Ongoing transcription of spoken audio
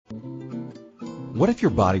What if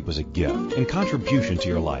your body was a gift and contribution to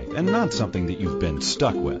your life and not something that you've been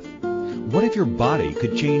stuck with? What if your body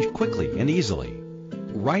could change quickly and easily?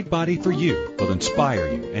 Right Body for You will inspire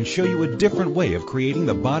you and show you a different way of creating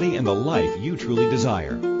the body and the life you truly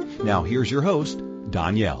desire. Now here's your host,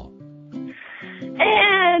 Donnielle.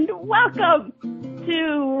 And welcome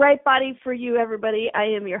to Right Body for You, everybody. I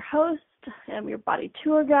am your host. I'm your body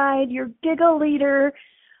tour guide, your giggle leader.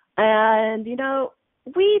 And,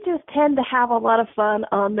 we just tend to have a lot of fun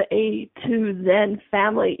on the A to Zen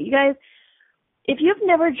family. You guys, if you've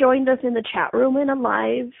never joined us in the chat room in a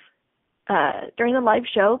live, during a live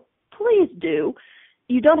show, please do.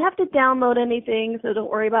 You don't have to download anything, so don't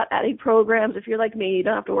worry about adding programs. If you're like me, you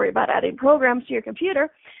don't have to worry about adding programs to your computer.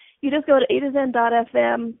 You just go to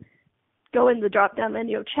a2zen.fm, go in the drop-down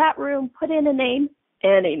menu of chat room, put in a name,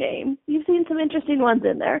 any name. You've seen some interesting ones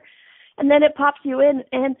in there. And then it pops you in,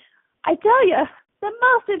 and I tell you, the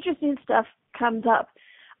most interesting stuff comes up.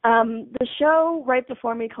 The show right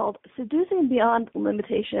before me called Seducing Beyond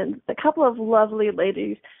Limitations, a couple of lovely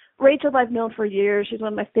ladies. Rachel I've known for years. She's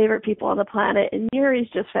one of my favorite people on the planet, and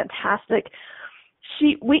Yuri's just fantastic.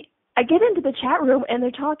 I get into the chat room, and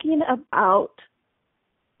they're talking about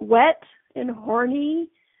wet and horny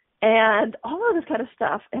and all of this kind of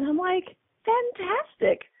stuff, and I'm like,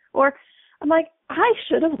 fantastic. Or I'm like, I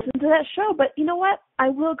should have listened to that show, but you know what? I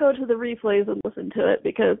will go to the replays and listen to it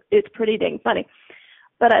because it's pretty dang funny.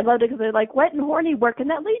 But I loved it because they're like, wet and horny, where can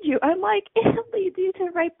that lead you? I'm like, it leads you to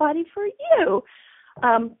Right Body for You.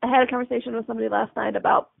 I had a conversation with somebody last night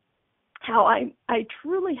about how I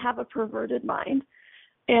truly have a perverted mind,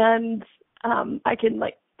 and I can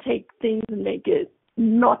take things and make it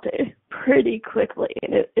naughty pretty quickly,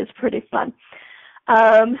 and it's pretty fun.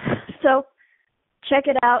 So check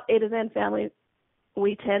it out, A to Zen family.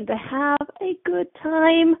 We tend to have a good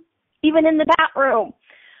time, even in the chat room.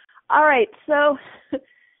 All right, so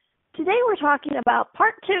today we're talking about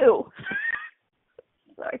part two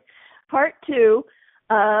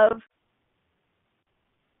of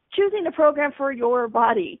choosing a program for your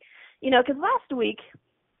body. Because last week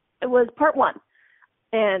it was part one.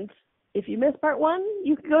 And if you missed part one,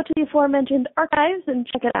 you can go to the aforementioned archives and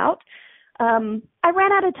check it out. I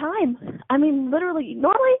ran out of time. I mean, literally,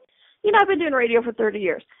 normally, I've been doing radio for 30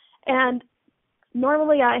 years. And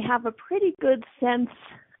normally I have a pretty good sense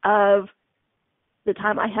of the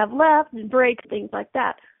time I have left and breaks, things like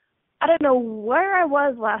that. I don't know where I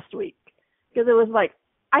was last week because it was like,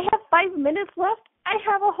 I have 5 minutes left. I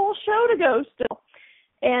have a whole show to go still.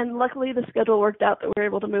 And luckily the schedule worked out that we were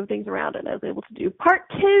able to move things around, and I was able to do part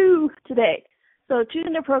two today. So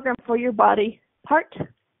choosing a program for your body, part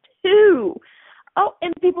two. Oh,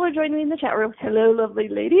 and people are joining me in the chat room. Hello, lovely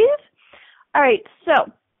ladies. All right, so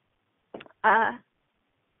a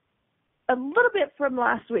little bit from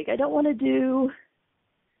last week. I don't want to do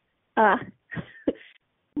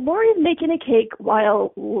Lori's making a cake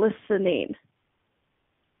while listening.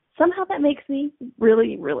 Somehow that makes me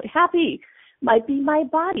really, really happy. Might be my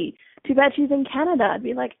body. Too bad she's in Canada. I'd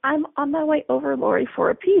be like, I'm on my way over, Lori, for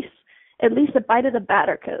a piece. At least a bite of the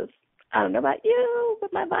batter, because I don't know about you,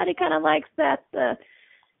 but my body kind of likes that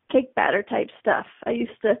cake batter type stuff. I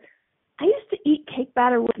used to eat cake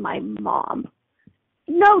batter with my mom.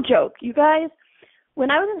 No joke, you guys.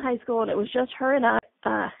 When I was in high school and it was just her and I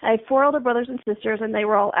had 4 older brothers and sisters, and they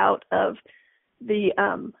were all out of the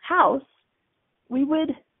house, we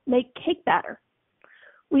would make cake batter.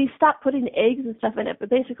 We stopped putting eggs and stuff in it, but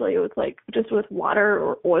basically it was like just with water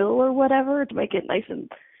or oil or whatever to make it nice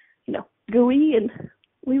and, gooey, and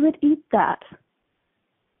we would eat that.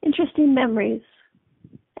 Interesting memories.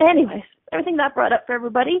 Anyways, everything that brought up for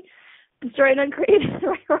everybody. Destroyed and Uncreated,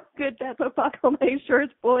 right, good, bad, Popocko, my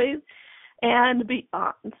shorts, boys, and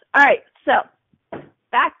beyond. All right, so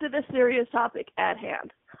back to the serious topic at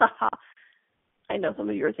hand. I know some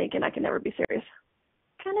of you are thinking I can never be serious.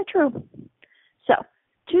 Kind of true. So,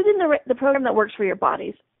 choosing the program that works for your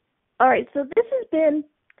bodies. All right, so this has been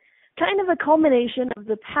kind of a culmination of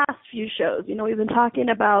the past few shows. We've been talking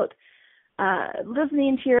about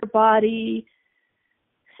listening to your body,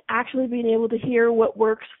 actually being able to hear what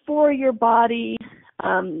works for your body,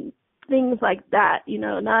 things like that,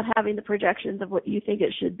 not having the projections of what you think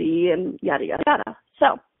it should be, and yada, yada, yada.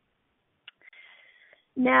 So,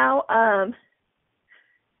 now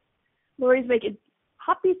Lori's making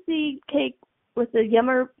poppy seed cake with the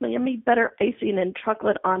yummy butter icing and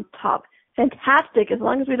chocolate on top. Fantastic, as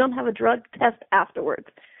long as we don't have a drug test afterwards.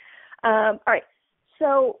 All right,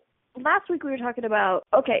 so last week we were talking about,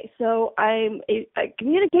 so I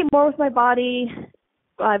communicate more with my body.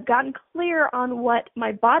 I've gotten clear on what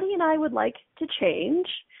my body and I would like to change.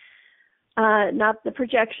 not the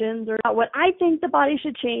projections or not what I think the body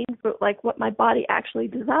should change, but like what my body actually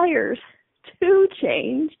desires to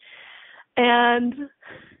change. And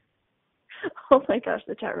oh my gosh,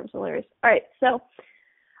 the chat room's hilarious. All right, so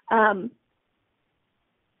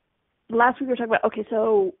last week we were talking about, okay,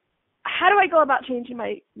 so how do I go about changing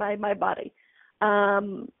my body?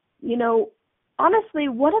 Honestly,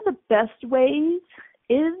 one of the best ways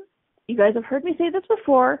is, you guys have heard me say this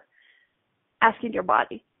before, asking your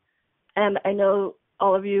body. And I know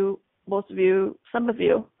all of you, most of you, some of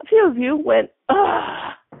you, a few of you went,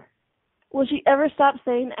 ugh. Will she ever stop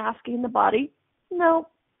saying asking the body? No,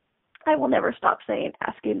 I will never stop saying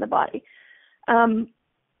asking the body. And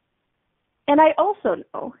I also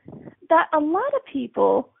know that a lot of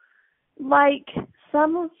people like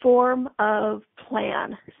some form of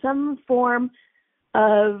plan, some form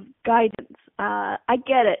of guidance. I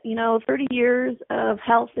get it, 30 years of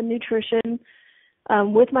health and nutrition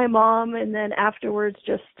with my mom, and then afterwards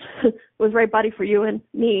just was Right Body for You and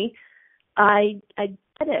me. I get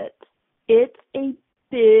it. It's a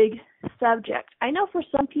big subject. I know for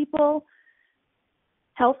some people,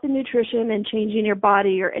 health and nutrition and changing your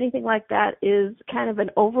body or anything like that is kind of an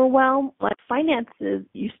overwhelm, like finances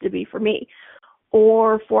used to be for me,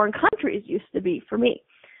 or foreign countries used to be for me.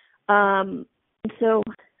 And so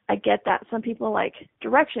I get that. Some people like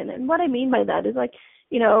direction. And what I mean by that is like,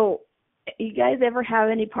 you guys ever have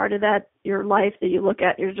any part of that, your life, that you look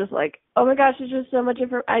at, you're just like, oh my gosh, there's just so much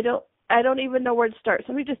information. I don't even know where to start.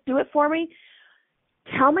 Somebody just do it for me.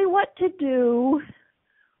 Tell me what to do.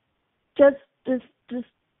 Just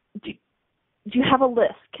do you have a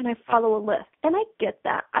list? Can I follow a list? And I get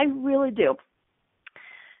that. I really do.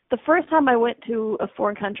 The first time I went to a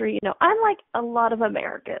foreign country, I'm like a lot of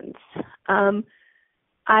Americans.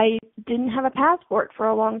 I didn't have a passport for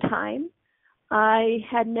a long time. I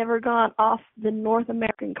had never gone off the North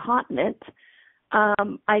American continent.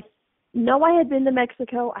 I know I had been to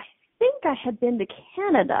Mexico. I think I had been to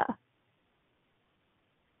Canada.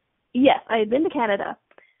 Yes, I had been to Canada,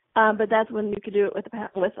 but that's when you could do it with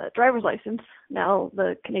a driver's license. Now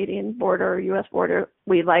the Canadian border or U.S. border,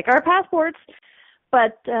 we like our passports,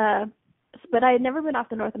 but I had never been off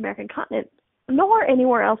the North American continent, nor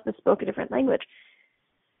anywhere else that spoke a different language.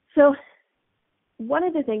 So one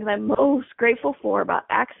of the things I'm most grateful for about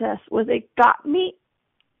Access was it got me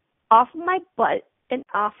off my butt and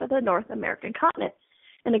off of the North American continent.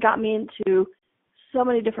 And it got me into so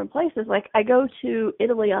many different places. Like, I go to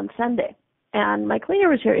Italy on Sunday, and my cleaner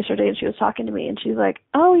was here yesterday, and she was talking to me, and she's like,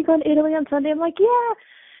 oh, you going to Italy on Sunday? I'm like, yeah.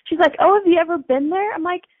 She's like, oh, have you ever been there? I'm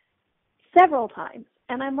like, several times.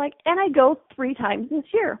 And I'm like, and I go 3 times this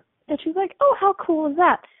year. And she's like, oh, how cool is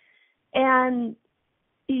that? And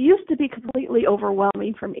it used to be completely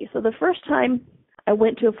overwhelming for me. So the first time I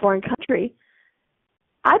went to a foreign country,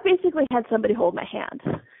 I basically had somebody hold my hand.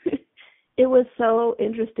 It was so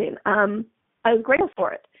interesting. I was grateful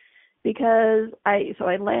for it because I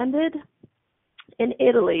landed in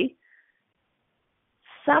Italy.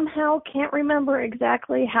 Somehow can't remember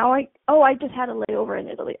exactly how I just had a layover in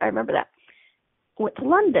Italy. I remember that. Went to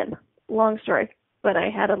London. Long story, but I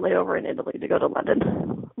had a layover in Italy to go to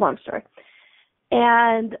London. Long story.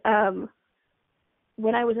 And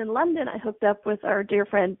when I was in London, I hooked up with our dear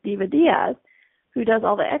friend Diva Diaz, who does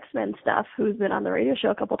all the X-Men stuff, who's been on the radio show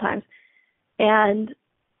a couple times. And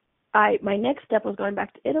my next step was going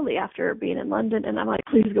back to Italy after being in London, and I'm like,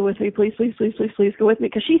 please go with me, please go with me,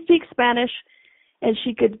 because she speaks Spanish, and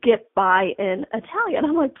she could get by in Italian.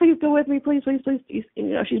 I'm like, please go with me, please.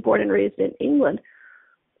 She's born and raised in England,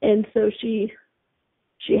 and so she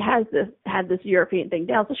had this European thing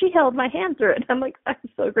down, so she held my hand through it. I'm like, I'm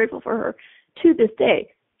so grateful for her to this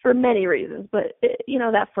day for many reasons, but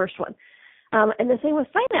that first one. And the same with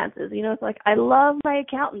finances. It's like, I love my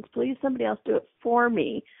accountants. Please, somebody else do it for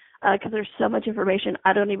me, because there's so much information,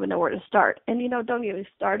 I don't even know where to start. And, don't get me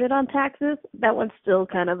started on taxes. That one's still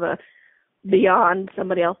kind of a beyond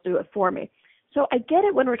somebody else do it for me. So I get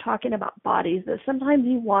it when we're talking about bodies, that sometimes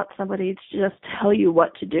you want somebody to just tell you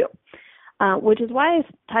what to do, which is why I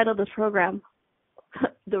titled this program,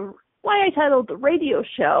 the radio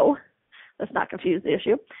show, let's not confuse the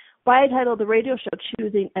issue, why I titled the radio show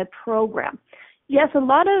Choosing a Program. Yes, a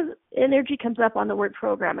lot of energy comes up on the word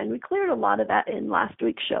program, and we cleared a lot of that in last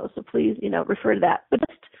week's show, so please, refer to that. But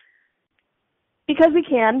just because we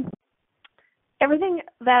can, everything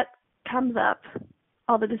that comes up,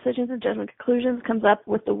 all the decisions and judgment conclusions comes up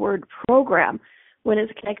with the word program when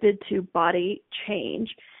it's connected to body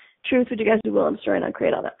change. Truth, would you guys be willing to story and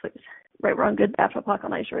create all that, please? Right, wrong, good, bad, flip,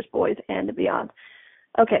 on ice, shorts, boys, and beyond.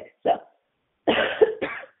 Okay, so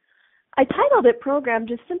I titled it Program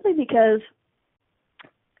just simply because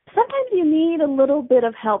sometimes you need a little bit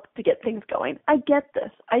of help to get things going. I get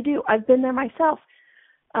this. I do. I've been there myself.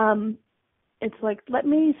 It's like, let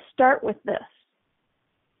me start with this.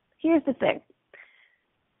 Here's the thing.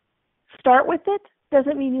 Start with it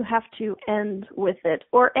doesn't mean you have to end with it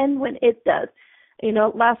or end when it does. You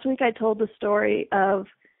know, last week I told the story of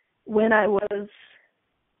when I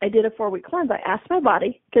did a 4-week cleanse. I asked my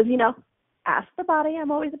body, because, you know, ask the body.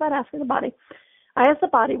 I'm always about asking the body. I asked the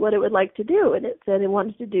body what it would like to do, and it said it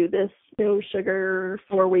wanted to do this no sugar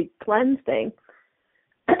 4-week cleanse thing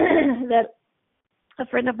that a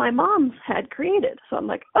friend of my mom's had created. So I'm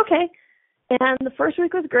like, okay. And the first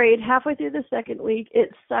week was great. Halfway through the second week,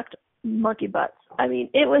 it sucked monkey butts. I mean,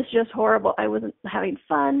 it was just horrible. I wasn't having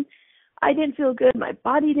fun. I didn't feel good. My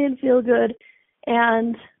body didn't feel good.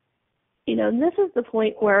 And, you know, this is the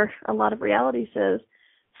point where a lot of reality says,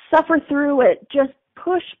 suffer through it. Just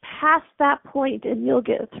push past that point and you'll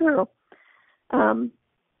get through. I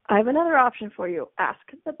have another option for you. Ask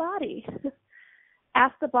the body.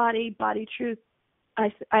 Ask the body, body truth.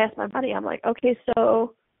 I asked my body, I'm like, okay,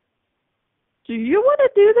 so do you want to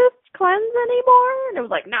do this cleanse anymore? And it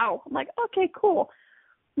was like, no. I'm like, okay, cool.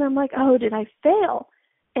 And I'm like, oh, did I fail?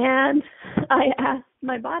 And I asked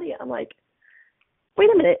my body, I'm like, wait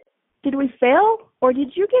a minute, did we fail? Or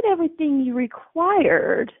did you get everything you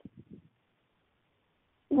required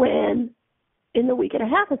when in the week and a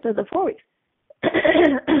half instead of the 4 weeks?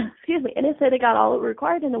 Excuse me. And it said it got all it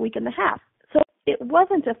required in a week and a half. So it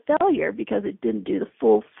wasn't a failure because it didn't do the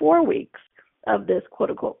full 4 weeks of this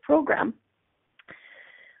quote-unquote program.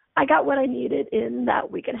 I got what I needed in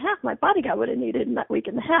that week and a half. My body got what it needed in that week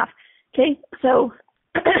and a half. Okay, so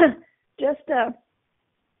just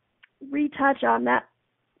retouch on that.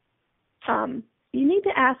 You need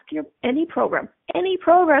to ask any program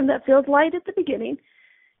that feels light at the beginning.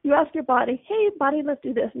 You ask your body, hey, body, let's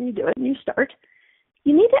do this, and you do it, and you start.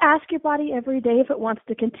 You need to ask your body every day if it wants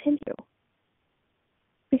to continue,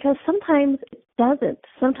 because sometimes it doesn't.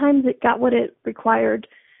 Sometimes it got what it required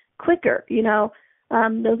quicker. You know,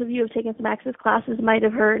 those of you who have taken some Access classes might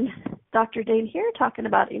have heard Dr. Dane here talking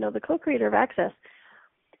about, you know, the co-creator of Access.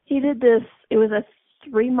 He did this, it was a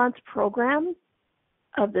 3-month program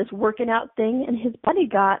of this working out thing, and his body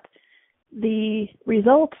got the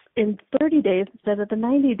results in 30 days instead of the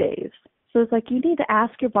 90 days. So it's like, you need to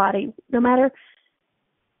ask your body, no matter,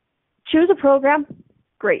 choose a program,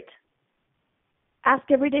 great. Ask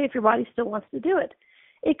every day if your body still wants to do it.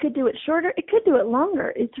 It could do it shorter, it could do it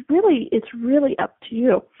longer. It's really up to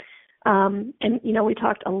you. And, you know, we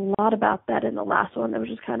talked a lot about that in the last one. That was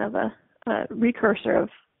just kind of a precursor of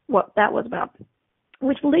what that was about,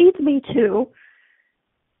 which leads me to,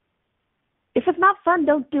 if it's not fun,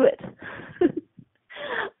 don't do it.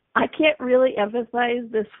 I can't really emphasize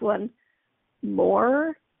this one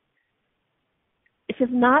more. If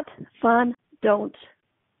it's not fun, don't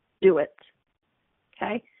do it.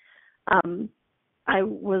 Okay? I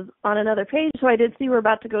was on another page, so I did see we're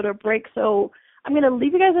about to go to a break, so I'm going to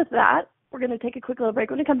leave you guys with that. We're going to take a quick little break.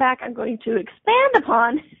 When we come back, I'm going to expand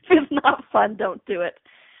upon, if it's not fun, don't do it.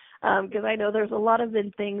 Because I know there's a lot of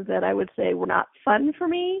things that I would say were not fun for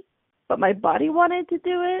me, but my body wanted to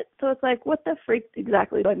do it. So it's like, what the freak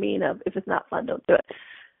exactly do I mean of if it's not fun, don't do it?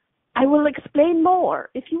 I will explain more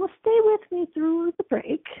if you will stay with me through the break.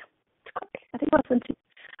 It's quick. I think less than 2.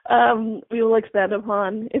 We will expand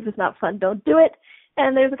upon if it's not fun, don't do it.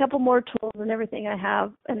 And there's a couple more tools and everything I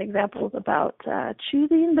have and examples about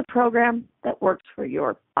choosing the program that works for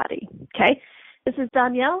your body. Okay? This is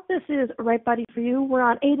Donnielle. This is Right Body for You. We're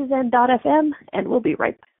on A2Zen.fm, and we'll be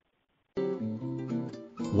right back.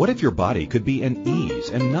 What if your body could be an ease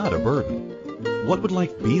and not a burden? What would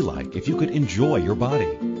life be like if you could enjoy your body?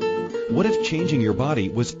 What if changing your body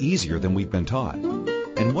was easier than we've been taught?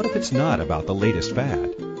 And what if it's not about the latest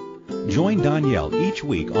fad? Join Donnielle each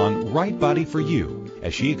week on Right Body for You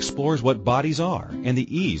as she explores what bodies are and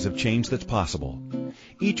the ease of change that's possible.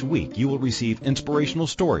 Each week you will receive inspirational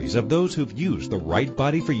stories of those who've used the Right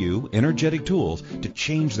Body for You energetic tools to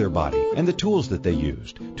change their body and the tools that they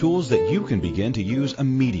used, tools that you can begin to use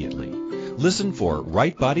immediately. Listen for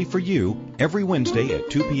Right Body for You every Wednesday at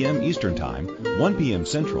 2 p.m. Eastern Time, 1 p.m.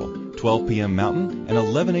 Central, 12 p.m. Mountain, and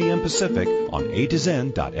 11 a.m. Pacific on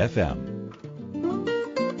A2Zen.fm.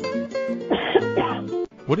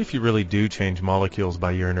 What if you really do change molecules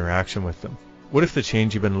by your interaction with them? What if the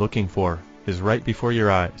change you've been looking for is right before your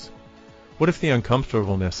eyes? What if the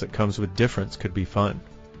uncomfortableness that comes with difference could be fun?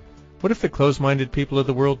 What if the closed-minded people of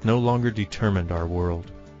the world no longer determined our world?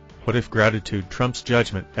 What if gratitude trumps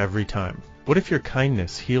judgment every time? What if your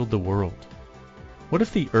kindness healed the world? What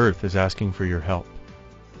if the earth is asking for your help?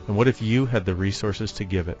 And what if you had the resources to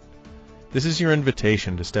give it? This is your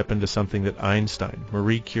invitation to step into something that Einstein,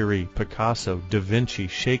 Marie Curie, Picasso, Da Vinci,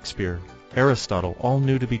 Shakespeare, Aristotle all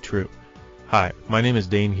knew to be true. Hi, my name is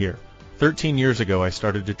Dane here. 13 years ago I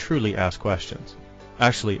started to truly ask questions.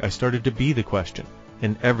 Actually, I started to be the question,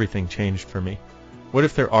 and everything changed for me. What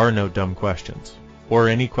if there are no dumb questions, or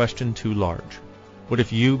any question too large? What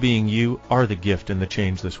if you being you are the gift and the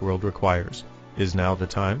change this world requires? Is now the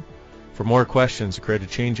time? For more questions to create a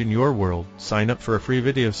change in your world, sign up for a free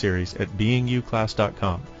video series at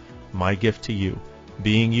beingyouclass.com. My gift to you,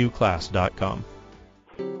 beingyouclass.com.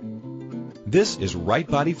 This is Right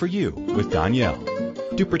Body for You with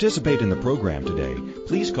Donnielle. To participate in the program today,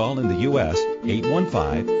 please call in the U.S.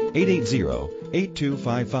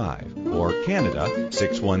 815-880-8255 or Canada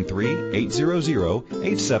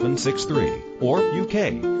 613-800-8763 or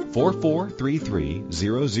UK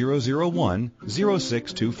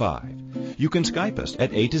 4433-0001-0625. You can Skype us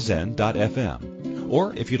at a2zen.fm.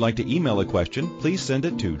 Or if you'd like to email a question, please send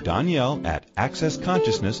it to Donnielle at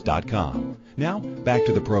accessconsciousness.com. Now, back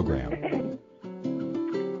to the program. And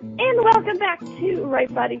welcome back to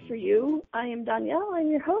Right Body for You. I am Donnielle.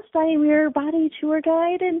 I'm your host. I am your body tour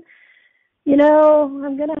guide. And, you know,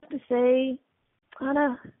 I'm going to have to say, on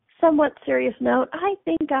a somewhat serious note, I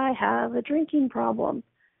think I have a drinking problem.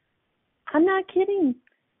 I'm not kidding.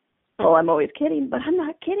 Well, I'm always kidding, but I'm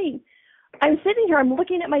not kidding. I'm sitting here, I'm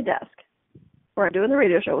looking at my desk, where I'm doing the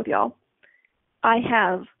radio show with y'all. I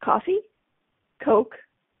have coffee, Coke,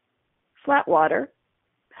 flat water,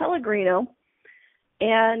 Pellegrino,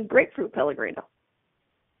 and grapefruit Pellegrino.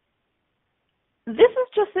 This is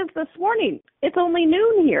just since this morning. It's only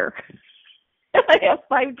noon here. I have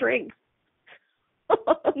 5 drinks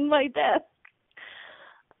on my desk.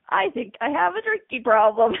 I think I have a drinking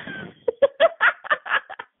problem.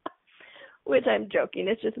 Which I'm joking.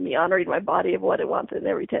 It's just me honoring my body of what it wants in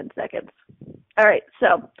every 10 seconds. All right,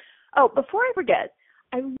 so, before I forget,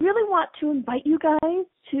 I really want to invite you guys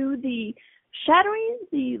to the Shattering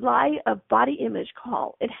the Lie of Body Image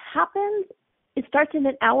call. It starts in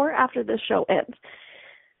an hour after the show ends.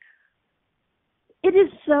 It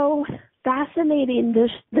is so fascinating,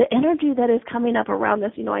 the energy that is coming up around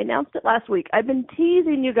this. You know, I announced it last week. I've been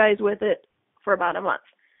teasing you guys with it for about a month.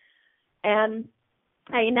 And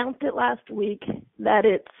I announced it last week that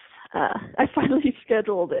I finally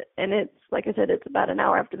scheduled it. And it's, like I said, it's about an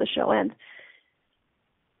hour after the show ends.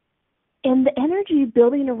 And the energy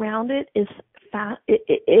building around it is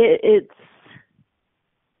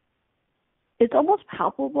it's almost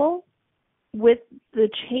palpable with the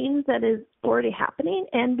change that is already happening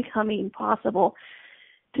and becoming possible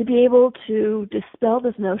to be able to dispel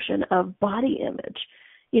this notion of body image.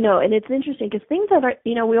 You know, and it's interesting because things that are,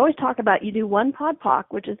 you know, we always talk about, you do one pod POC,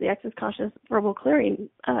 which is the Access Conscious Verbal Clearing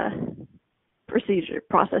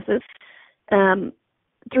processes,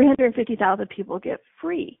 350,000 people get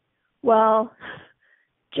free. Well,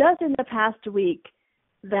 just in the past week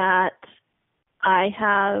that I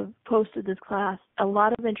have posted this class, a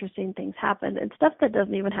lot of interesting things happened and stuff that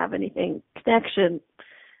doesn't even have anything connection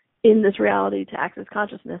in this reality to Access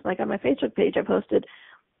Consciousness. Like on my Facebook page, I posted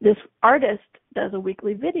this artist does a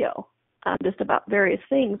weekly video just about various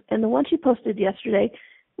things. And the one she posted yesterday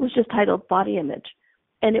was just titled Body Image.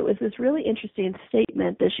 And it was this really interesting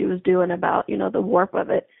statement that she was doing about, you know, the warp of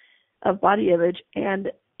it, of body image.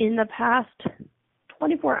 And in the past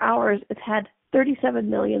 24 hours, it's had 37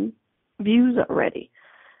 million views already.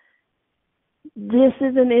 This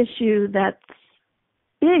is an issue that's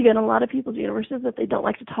big in a lot of people's universes that they don't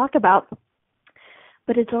like to talk about,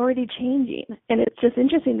 but it's already changing. And it's just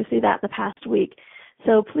interesting to see that in the past week.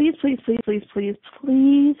 So please, please, please, please, please,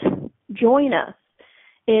 please join us.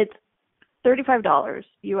 It's $35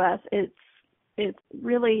 US. It's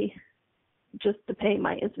really just to pay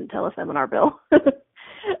my instant teleseminar bill.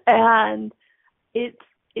 And it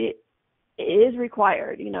is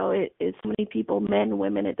required. You know, it's so many people, men,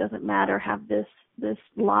 women, it doesn't matter, have this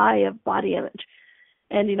lie of body image.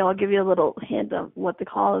 And, you know, I'll give you a little hint of what the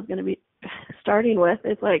call is going to be starting with.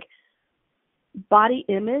 It's like body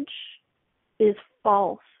image is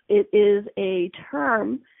false. It is a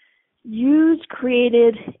term used,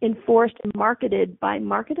 created, enforced, and marketed by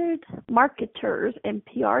marketers and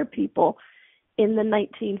PR people in the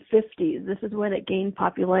 1950s. This is when it gained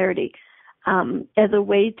popularity as a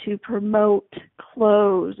way to promote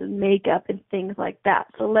clothes and makeup and things like that.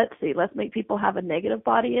 So let's make people have a negative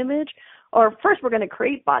body image. Or first we're going to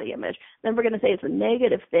create body image. Then we're going to say it's a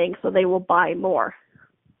negative thing so they will buy more.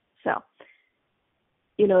 So,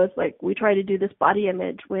 you know, it's like we try to do this body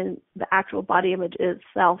image when the actual body image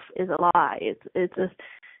itself is a lie. It's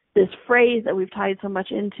this phrase that we've tied so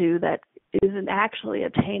much into that isn't actually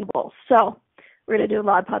attainable. So We're going to do a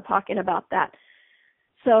lot of talking about that.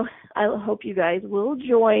 So I hope you guys will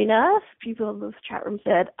join us. People in the chat room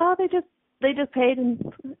said, oh, they just paid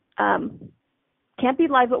and can't be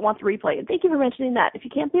live but want the replay. And thank you for mentioning that. If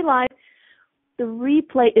you can't be live, the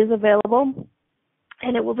replay is available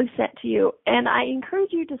and it will be sent to you. And I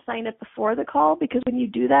encourage you to sign up before the call, because when you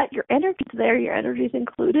do that, your energy is there, your energy is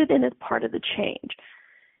included, and it's part of the change.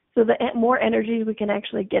 So the more energy we can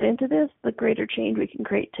actually get into this, the greater change we can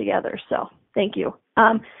create together. So thank you.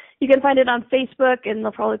 You can find it on Facebook, and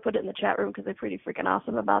they'll probably put it in the chat room because they're pretty freaking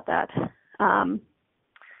awesome about that.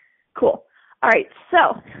 Cool. All right,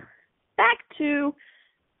 so back to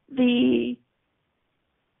the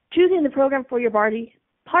choosing the program for your body,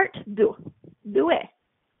 part due. Due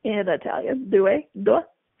in Italian. Due.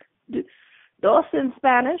 Dos in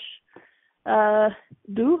Spanish.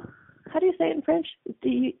 Do. How do you say it in French?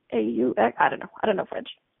 D-A-U-X. I don't know French.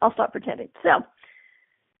 I'll stop pretending. So,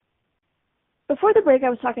 before the break, I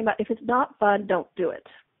was talking about if it's not fun, don't do it.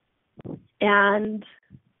 And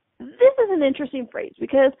this is an interesting phrase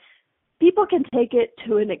because people can take it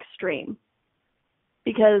to an extreme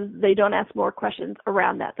because they don't ask more questions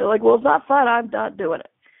around that. They're like, well, it's not fun, I'm not doing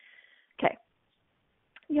it. Okay.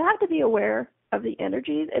 You have to be aware of the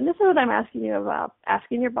energies, and this is what I'm asking you about,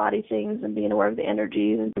 asking your body things and being aware of the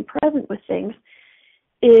energies and being present with things,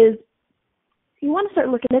 is you want to start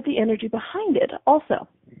looking at the energy behind it also,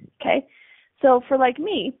 okay? So for like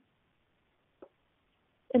me,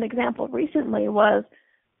 an example recently was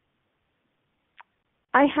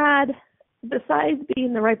I had, besides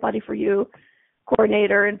being the Right Body for You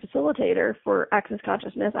coordinator and facilitator for Access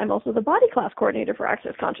Consciousness, I'm also the body class coordinator for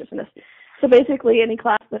Access Consciousness. So basically any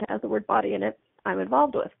class that has the word body in it, I'm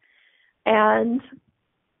involved with. And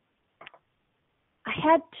I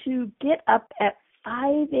had to get up at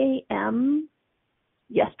 5 a.m.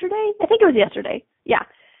 yesterday. I think it was yesterday. Yeah.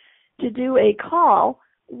 To do a call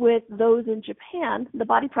with those in Japan, the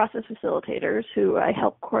body process facilitators who I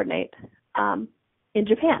help coordinate in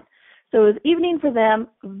Japan. So it was evening for them,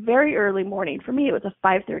 very early morning. For me, it was a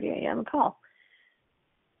 5:30 a.m. call.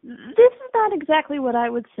 This is not exactly what I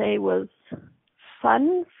would say was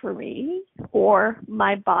fun for me or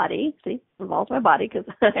my body. See, it involves my body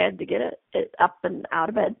because I had to get it up and out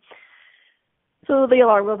of bed. So the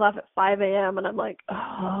alarm goes off at 5 a.m. and I'm like,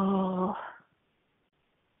 oh,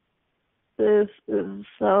 this is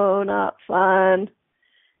so not fun.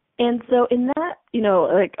 And so in that,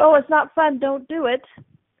 like, oh, it's not fun, don't do it.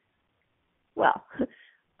 Well,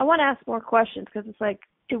 I want to ask more questions because it's like,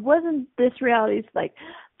 it wasn't this reality. It's like,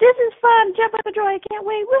 this is fun, jump up and joy, I can't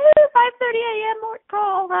wait, woohoo, 5:30 a.m.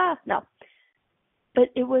 call. No. But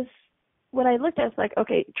it was, when I looked at it, it's like,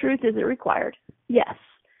 okay, truth, is it required? Yes.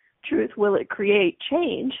 Truth, will it create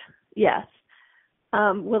change? Yes.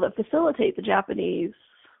 Will it facilitate the Japanese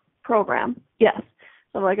program? Yes.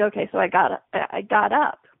 So I'm like, okay, so I got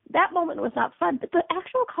up. That moment was not fun, but the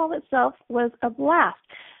actual call itself was a blast.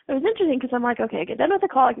 It was interesting because I'm like, okay, I get done with the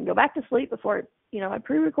call, I can go back to sleep before, I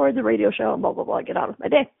pre-record the radio show and blah, blah, blah, I get on with my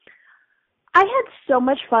day. I had so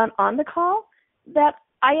much fun on the call that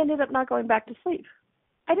I ended up not going back to sleep.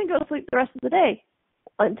 I didn't go to sleep the rest of the day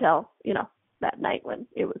until, that night when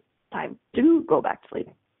it was time to go back to sleep.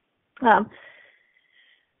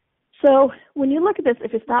 So when you look at this,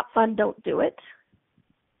 if it's not fun, don't do it.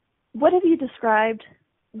 What have you defined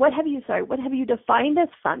as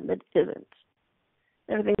fun that isn't?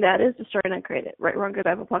 Everything that is, destroy and uncreate it. Right, wrong, good,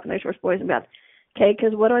 bad, black, nice, horse, boys, and bad. Okay,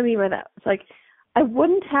 because what do I mean by that? It's like, I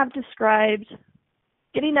wouldn't have described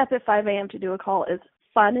getting up at 5 a.m. to do a call as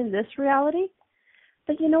fun in this reality,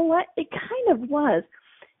 but you know what? It kind of was.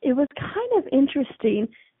 It was kind of interesting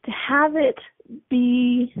to have it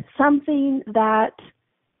be something that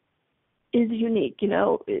is unique.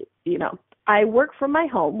 I work from my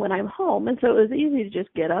home when I'm home, and so it was easy to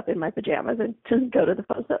just get up in my pajamas and just go to the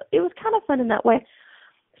phone. So it was kind of fun in that way.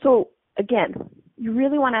 So again, you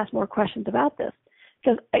really want to ask more questions about this,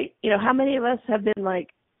 because how many of us have been like,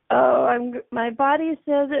 oh, my body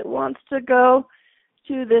says it wants to go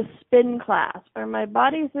to this spin class, or my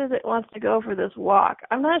body says it wants to go for this walk.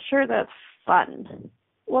 I'm not sure that's fun.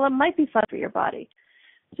 Well, it might be fun for your body.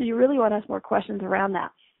 So you really want to ask more questions around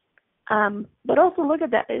that. But also look at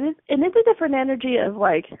that. It's a different energy of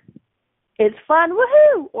like, it's fun,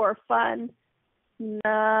 woohoo, or fun,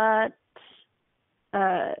 not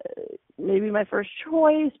maybe my first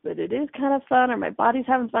choice, but it is kind of fun, or my body's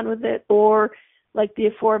having fun with it, or like the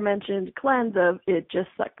aforementioned cleanse of it just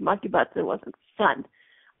sucked monkey butts, it wasn't fun.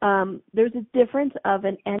 There's a difference of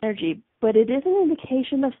an energy, but it is an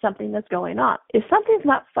indication of something that's going on. If something's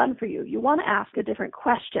not fun for you, you want to ask a different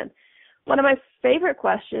question. One of my favorite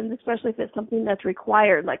questions, especially if it's something that's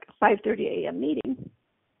required, like a 5:30 a.m. meeting,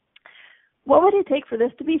 what would it take for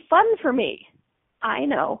this to be fun for me? I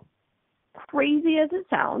know, crazy as it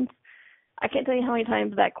sounds, I can't tell you how many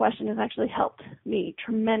times that question has actually helped me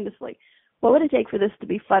tremendously. What would it take for this to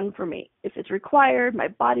be fun for me? If it's required, my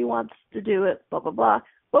body wants to do it, blah, blah, blah.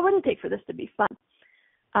 What would it take for this to be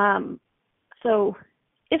fun? So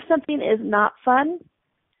if something is not fun,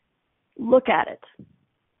 look at it.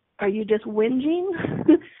 Are you just whinging?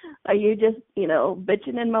 Are you just,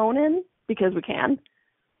 bitching and moaning because we can?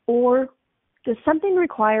 Or does something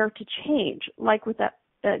require to change? Like with that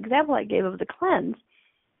example I gave of the cleanse,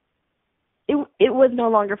 it was no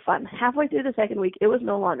longer fun. Halfway through the second week, it was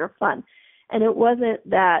no longer fun. And it wasn't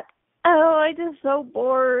that, I'm just so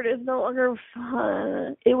bored, it's no longer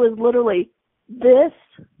fun. It was literally, this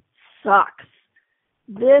sucks.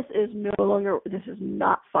 This is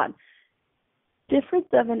not fun. Difference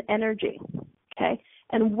of an energy, okay?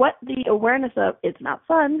 And what the awareness of it's not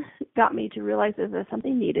fun got me to realize is that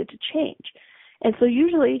something needed to change. And so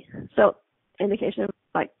usually, indication of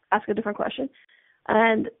like ask a different question.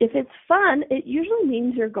 And if it's fun, it usually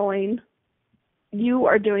means you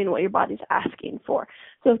are doing what your body's asking for.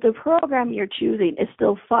 So if the program you're choosing is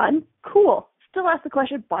still fun, cool. Still ask the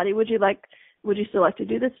question, body, would you still like to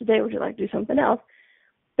do this today? Would you like to do something else?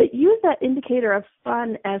 But use that indicator of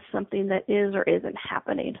fun as something that is or isn't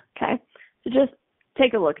happening, okay? So just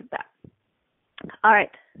take a look at that. All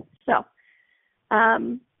right, so,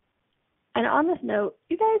 and on this note,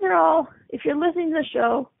 you guys are all, if you're listening to the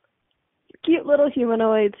show, cute little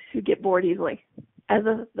humanoids who get bored easily, as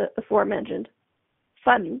the aforementioned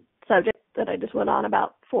fun subject that I just went on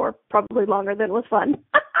about for probably longer than was fun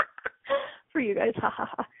for you guys. Ha ha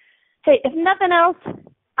ha. Hey, if nothing else,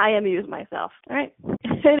 I amuse myself. All right.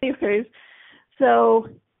 Anyways, so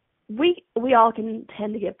we all can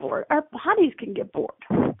tend to get bored. Our bodies can get bored.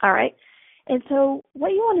 All right. And so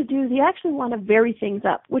what you want to do is you actually want to vary things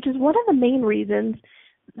up, which is one of the main reasons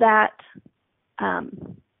that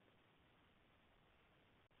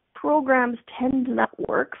programs tend to not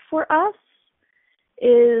work for us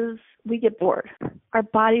is we get bored. Our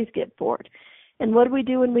bodies get bored. And what do we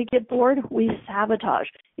do when we get bored? We sabotage,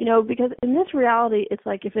 because in this reality, it's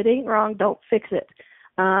like if it ain't wrong, don't fix it.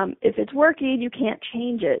 If it's working, you can't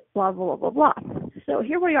change it, blah, blah, blah, blah, blah. So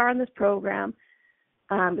here we are in this program.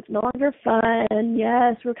 It's no longer fun.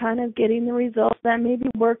 Yes, we're kind of getting the results that may be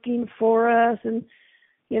working for us. And,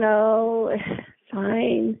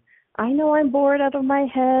 fine. I know I'm bored out of my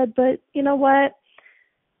head, but you know what?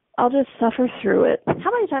 I'll just suffer through it.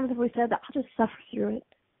 How many times have we said that? I'll just suffer through it.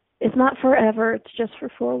 It's not forever. It's just for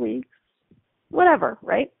 4 weeks. Whatever,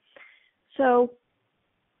 right? So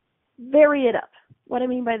vary it up. What I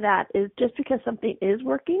mean by that is just because something is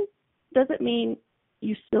working doesn't mean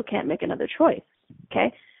you still can't make another choice,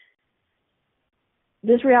 okay?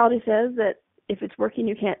 This reality says that if it's working,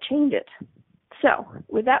 you can't change it. So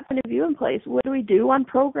with that point of view in place, what do we do on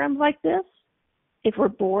programs like this? If we're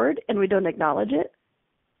bored and we don't acknowledge it,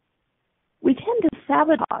 we tend to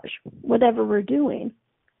sabotage whatever we're doing.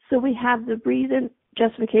 So we have the reason,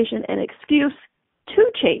 justification, and excuse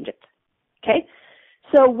to change it, okay?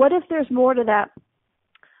 So what if there's more to that?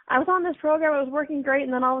 I was on this program, it was working great,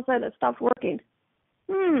 and then all of a sudden it stopped working.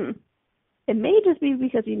 It may just be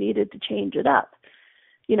because you needed to change it up.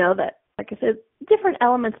 That, like I said, different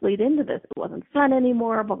elements lead into this. It wasn't fun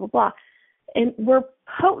anymore, blah, blah, blah. And we're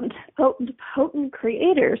potent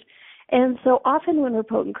creators. And so often when we're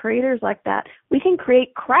potent creators like that, we can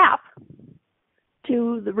create crap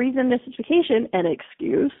to the reason, justification, and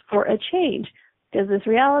excuse for a change. Because this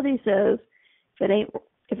reality says,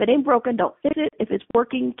 if it ain't broken, don't fix it. If it's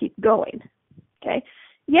working, keep going. Okay?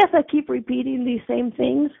 Yes, I keep repeating these same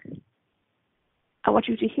things. I want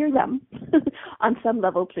you to hear them on some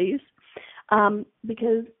level, please.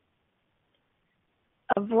 Because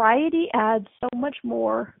a variety adds so much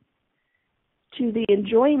more to the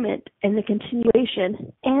enjoyment and the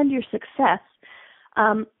continuation and your success.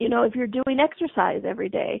 If you're doing exercise every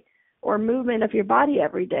day or movement of your body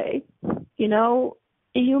every day,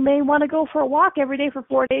 you may want to go for a walk every day for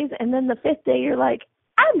 4 days, and then the 5th day you're like,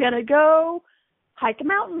 I'm going to go hike a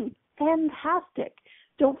mountain. Fantastic.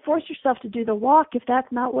 Don't force yourself to do the walk if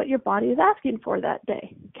that's not what your body is asking for that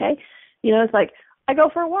day, okay? It's like, I go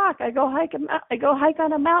for a walk, I go hike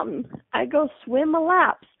on a mountain, I go swim a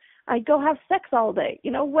laps, I go have sex all day,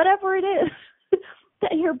 whatever it is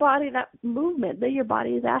that your body, that movement that your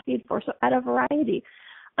body is asking for. So add a variety.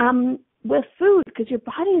 With food, because your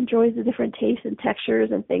body enjoys the different tastes and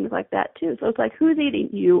textures and things like that too. So it's like, who's eating,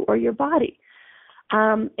 you or your body?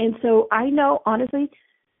 And so I know, honestly,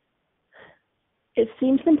 it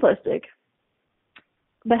seems simplistic,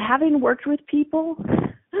 but having worked with people,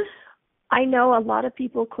 I know a lot of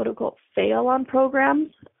people, quote unquote, fail on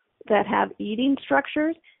programs that have eating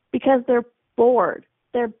structures because they're bored.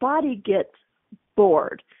 Their body gets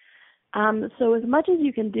bored. So as much as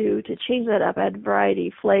you can do to change that up, add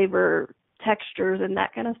variety, flavor, textures, and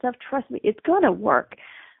that kind of stuff, trust me, it's going to work.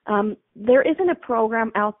 There isn't a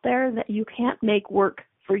program out there that you can't make work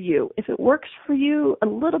for you. If it works for you a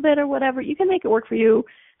little bit or whatever, you can make it work for you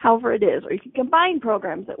however it is, or you can combine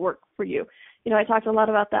programs that work for you. You know, I talked a lot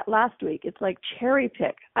about that last week. It's like cherry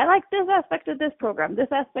pick. I like this aspect of this program,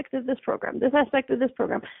 this aspect of this program, this aspect of this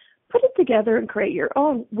program. Put it together and create your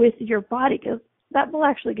own with your body, because that will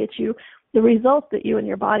actually get you the results that you and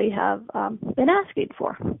your body have been asking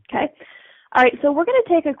for, okay? All right, so we're going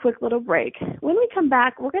to take a quick little break. When we come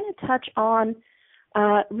back, we're going to touch on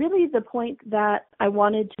really the point that I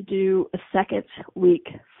wanted to do a second week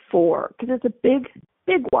for, because it's a big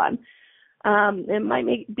one. It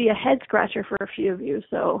might be a head scratcher for a few of you.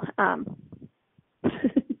 So you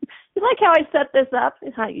like how I set this up?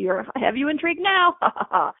 I have you intrigued now?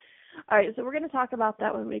 All right, so we're going to talk about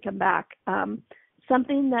that when we come back.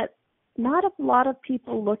 Something that not a lot of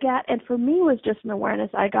people look at, and for me was just an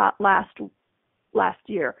awareness I got last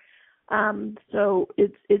year. So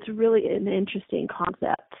it's really an interesting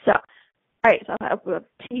concept. So, all right, so I've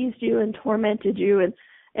teased you and tormented you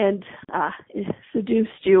and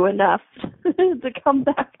seduced you enough to come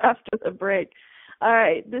back after the break. All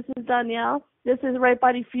right, this is Donnielle. This is Right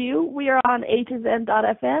Body for You. We are on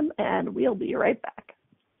A2Zen.fm, and we'll be right back.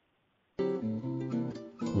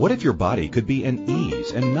 What if your body could be an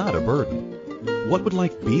ease and not a burden? What would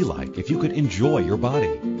life be like if you could enjoy your body?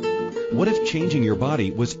 What if changing your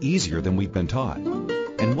body was easier than we've been taught?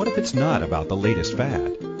 And what if it's not about the latest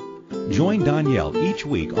fad? Join Donnielle each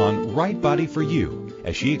week on Right Body for You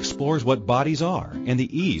as she explores what bodies are and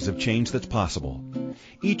the ease of change that's possible.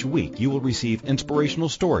 Each week you will receive inspirational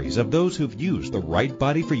stories of those who've used the Right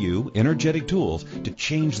Body for You energetic tools to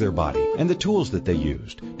change their body and the tools that they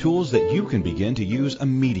used, tools that you can begin to use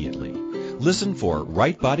immediately. Listen for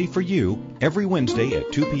Right Body for You every Wednesday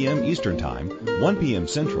at 2 p.m. Eastern Time, 1 p.m.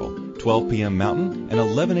 Central, 12 p.m. Mountain, and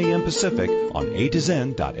 11 a.m. Pacific on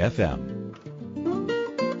A2Zen.fm.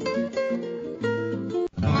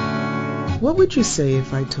 What would you say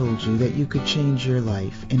if I told you that you could change your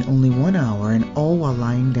life in only 1 hour and all while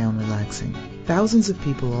lying down relaxing? Thousands of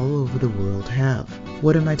people all over the world have.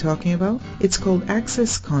 What am I talking about? It's called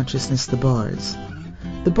Access Consciousness, the bars.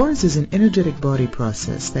 The bars is an energetic body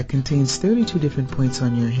process that contains 32 different points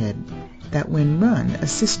on your head that, when run,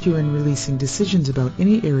 assist you in releasing decisions about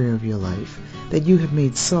any area of your life that you have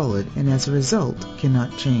made solid and as a result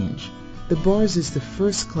cannot change. The bars is the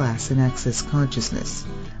first class in Access Consciousness,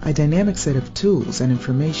 a dynamic set of tools and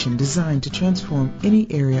information designed to transform any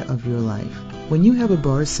area of your life. When you have a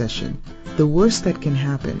bars session, the worst that can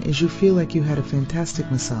happen is you feel like you had a fantastic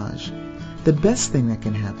massage. The best thing that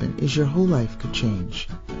can happen is your whole life could change.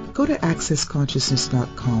 Go to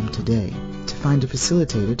accessconsciousness.com today to find a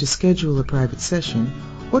facilitator to schedule a private session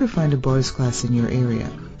or to find a bars class in your area.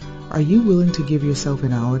 Are you willing to give yourself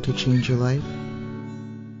an hour to change your life?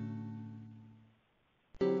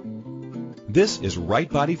 This is Right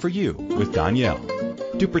Body for You with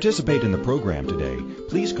Donnielle. To participate in the program today,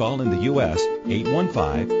 please call in the U.S.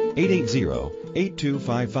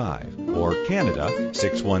 815-880-8255 or Canada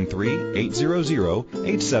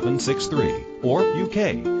 613-800-8763 or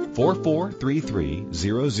UK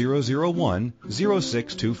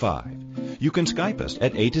 4433-0001-0625. You can Skype us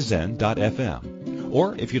at A2Zen.fm.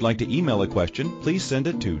 Or if you'd like to email a question, please send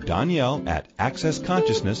it to Donnielle at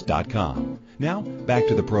accessconsciousness.com. Now, back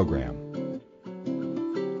to the program.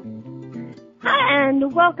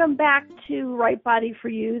 And welcome back to Right Body for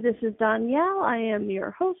You. This is Donnielle. I am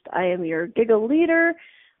your host. I am your giggle leader.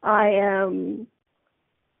 I am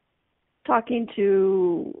talking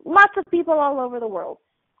to lots of people all over the world.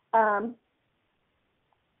 I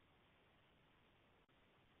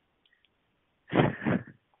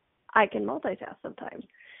can multitask sometimes.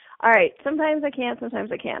 All right, sometimes I can, sometimes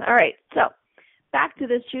I can't. All right, so back to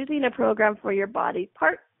this choosing a program for your body,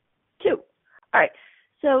 part 2. All right,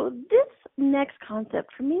 so this next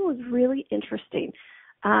concept for me was really interesting.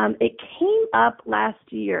 It came up last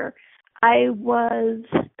year. I was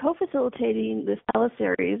co-facilitating this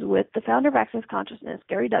teleseries with the founder of Access Consciousness,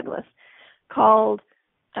 Gary Douglas, called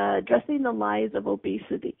Addressing the Lies of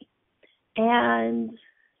Obesity. And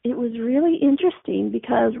it was really interesting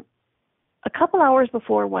because a couple hours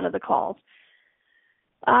before one of the calls,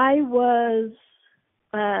 I was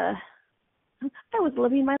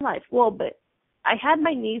living my life. Well, but I had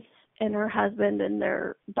my niece and her husband and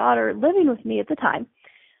their daughter living with me at the time.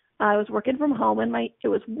 I was working from home, and it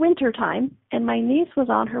was winter time, and my niece was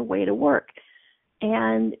on her way to work.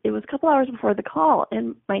 And it was a couple hours before the call,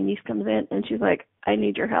 and my niece comes in, and she's like, I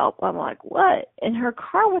need your help. I'm like, what? And her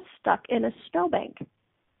car was stuck in a snowbank.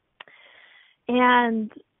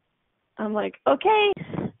 And I'm like, okay,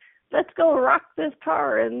 let's go rock this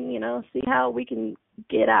car and, see how we can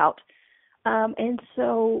get out. And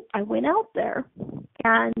so I went out there,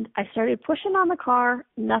 and I started pushing on the car.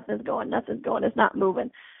 Nothing's going. It's not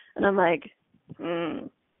moving. And I'm like,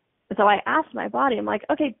 So I asked my body, I'm like,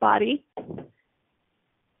 okay, body,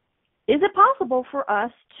 is it possible for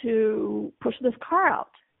us to push this car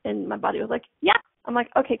out? And my body was like, yeah. I'm like,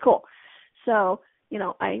 okay, cool. So,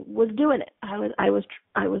 I was doing it. I was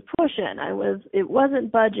pushing. It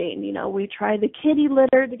wasn't budging. We tried the kitty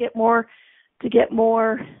litter to get more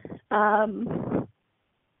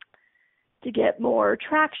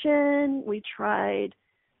traction. We tried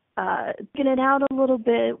getting it out a little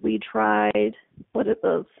bit. We tried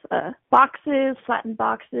those boxes, flattened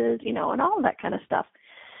boxes, and all of that kind of stuff.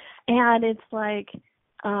 And it's like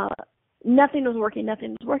nothing was working.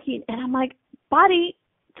 And I'm like, body,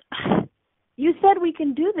 you said we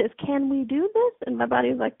can do this. Can we do this? And my body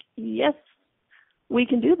was like, yes, we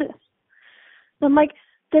can do this. And I'm like,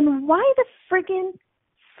 then why the friggin'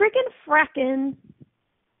 frackin'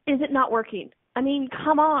 is it not working? I mean,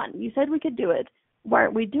 come on. You said we could do it. Why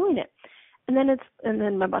aren't we doing it? And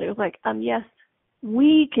then my body was like, yes,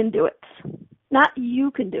 we can do it. Not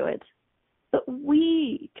you can do it, but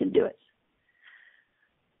we can do it.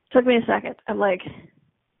 Took me a second. I'm like,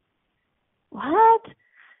 what?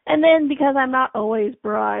 And then because I'm not always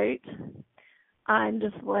bright, I'm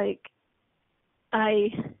just like, I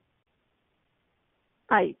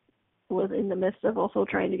was in the midst of also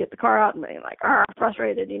trying to get the car out and being like,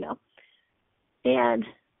 frustrated, And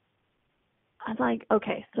I'm like,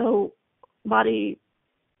 okay, so body,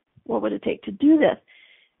 what would it take to do this?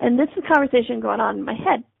 And this is a conversation going on in my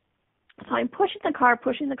head. So I'm pushing the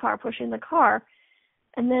car.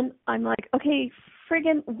 And then I'm like, okay,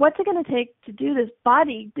 friggin', what's it going to take to do this?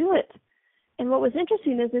 Body, do it. And what was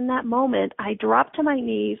interesting is in that moment, I dropped to my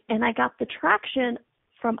knees and I got the traction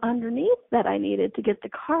from underneath that I needed to get the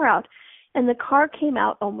car out. And the car came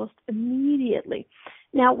out almost immediately.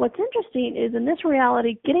 Now, what's interesting is in this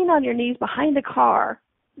reality, getting on your knees behind a car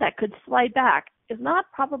that could slide back is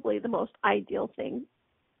not probably the most ideal thing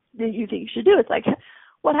that you think you should do. It's like,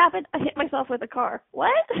 what happened? I hit myself with a car.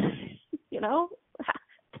 What?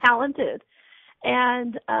 Talented.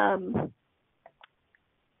 And,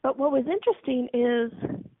 but what was interesting is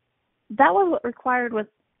that was what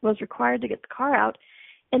was required to get the car out.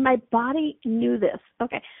 And my body knew this.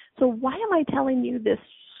 Okay, so why am I telling you this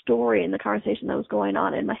story in the conversation that was going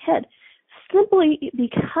on in my head? Simply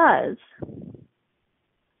because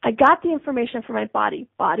I got the information from my body.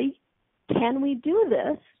 Body, can we do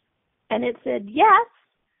this? And it said yes.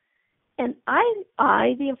 And I,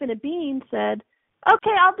 the infinite being, said,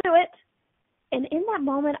 okay, I'll do it. And in that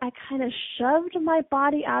moment, I kind of shoved my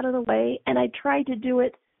body out of the way, and I tried to do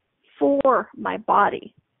it for my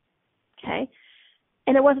body. Okay?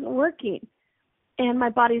 And it wasn't working. And my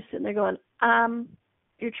body's sitting there going,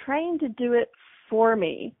 you're trying to do it for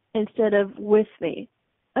me instead of with me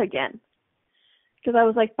again. Because I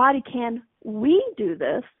was like, body, can we do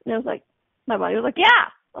this? And it was like, my body was like, yeah.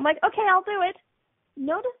 I'm like, okay, I'll do it.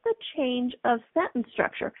 Notice the change of sentence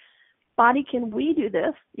structure. Body, can we do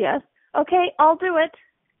this? Yes. Okay, I'll do it.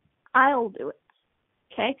 I'll do it.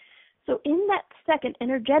 Okay? So in that second,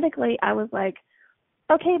 energetically, I was like,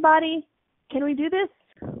 okay, body, can we do this?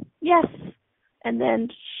 Yes. And then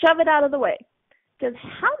shove it out of the way. Because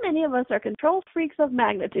how many of us are control freaks of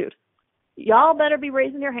magnitude? Y'all better be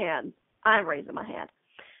raising your hands. I'm raising my hand.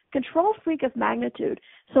 Control freak of magnitude.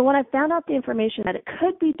 So when I found out the information that it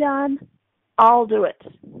could be done, I'll do it.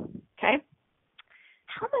 Okay?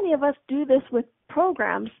 How many of us do this with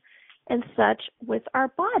programs and such with our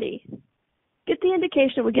body? Get the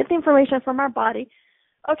indication. We get the information from our body.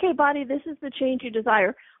 Okay, body, this is the change you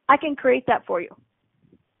desire. I can create that for you.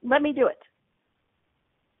 Let me do it.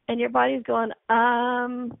 And your body's going,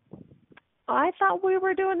 I thought we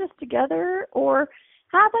were doing this together, or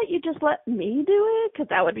how about you just let me do it? Because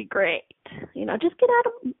that would be great. Just get out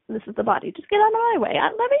of, this is the body, just get out of my way.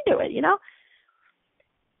 Let me do it,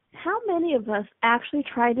 How many of us actually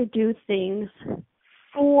try to do things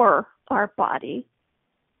for our body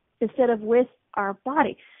instead of with our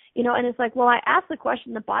body? And it's like, well, I asked the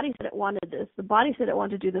question, the body said it wanted this. The body said it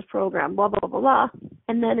wanted to do this program, blah, blah, blah, blah,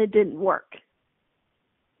 and then it didn't work.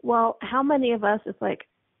 Well, how many of us, it's like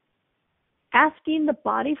asking the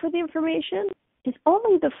body for the information is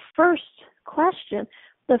only the first question,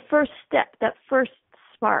 the first step, that first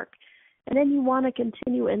spark. And then you want to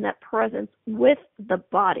continue in that presence with the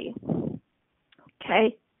body.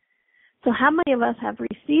 Okay? So how many of us have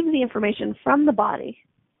received the information from the body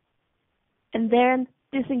and then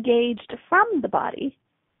disengaged from the body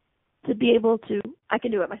to be able to, I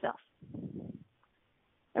can do it myself.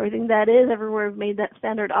 Everything that is, everywhere we've made that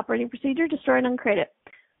standard operating procedure, destroy and uncreate it.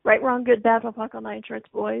 Right, wrong, good, bad, fuck all night, shorts,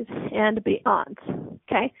 boys, and beyond.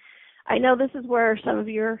 Okay? I know this is where some of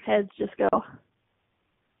your heads just go,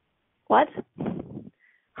 what?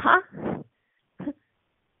 Huh?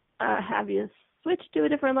 Have you switched to a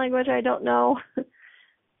different language? I don't know.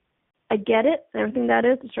 I get it. Everything that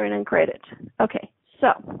is, destroy and uncreate it. Okay,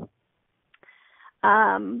 so,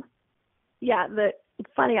 it's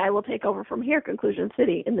funny, I will take over from here, Conclusion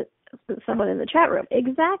City, someone in the chat room.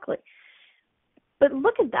 Exactly. But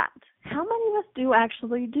look at that. How many of us do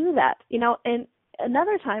actually do that? And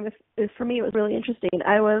another time, if for me, it was really interesting.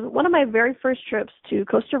 One of my very first trips to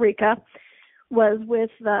Costa Rica was with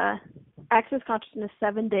the Access Consciousness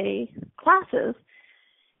 7-day classes.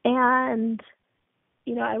 And,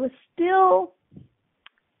 I was still,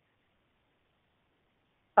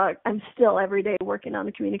 I'm still every day working on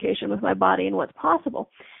the communication with my body and what's possible.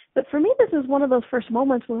 But for me, this is one of those first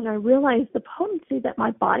moments when I realized the potency that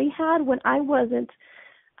my body had when I wasn't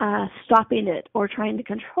stopping it or trying to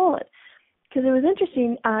control it. Because it was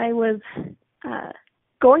interesting, I was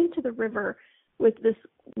going to the river with this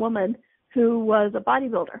woman who was a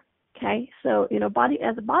bodybuilder, okay? So,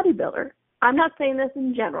 as a bodybuilder, I'm not saying this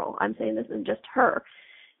in general, I'm saying this in just her.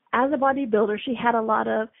 As a bodybuilder, she had a lot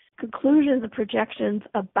of conclusions and projections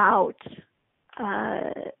about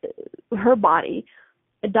her body,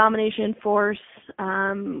 domination, force,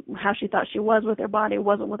 how she thought she was with her body,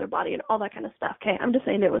 wasn't with her body, and all that kind of stuff, okay? I'm just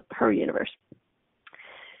saying it was her universe.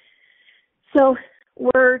 So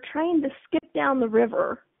we're trying to skip down the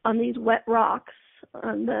river on these wet rocks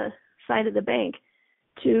on the side of the bank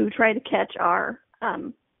to try to catch our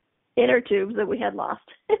inner tubes that we had lost.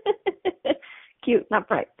 Cute, not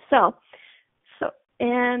bright.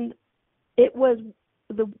 And it was,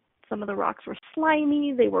 some of the rocks were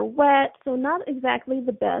slimy, they were wet, so not exactly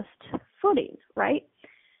the best footing, right?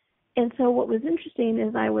 And so what was interesting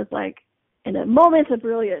is I was like, in a moment of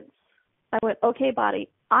brilliance, I went, okay, body,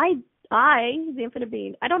 I, the infinite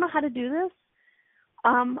being, I don't know how to do this.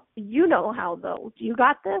 You know how, though. You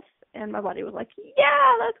got this? And my body was like,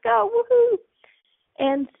 yeah, let's go, woohoo.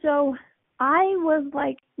 And so I was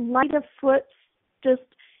like light of foot, just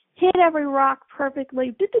hit every rock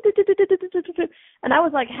perfectly. And I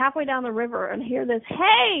was like halfway down the river and hear this,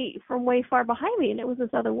 hey, from way far behind me. And it was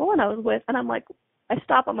this other woman I was with. And I'm like, I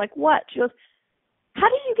stop. I'm like, what? She goes, how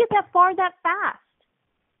did you get that far that fast?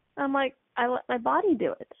 I'm like, I let my body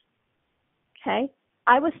do it. Okay?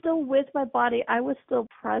 I was still with my body. I was still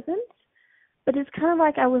present. But it's kind of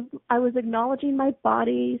like I was acknowledging my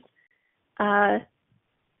body's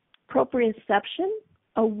proprioception,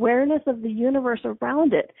 awareness of the universe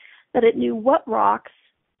around it, that it knew what rocks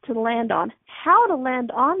to land on, how to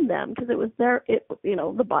land on them, because it was there,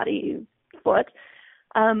 the body's foot,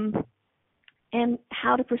 and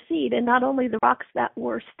how to proceed. And not only the rocks that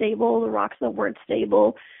were stable, the rocks that weren't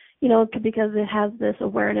stable, because it has this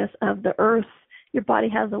awareness of the earth. Your body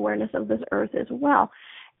has awareness of this earth as well.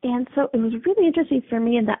 And so it was really interesting for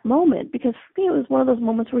me in that moment, because for me it was one of those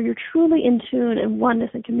moments where you're truly in tune and oneness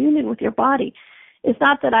and communion with your body. It's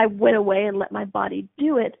not that I went away and let my body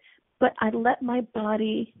do it, but I let my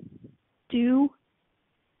body do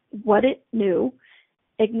what it knew,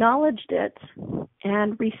 acknowledged it,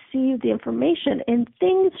 and received the information. And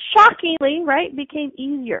things, shockingly, right, became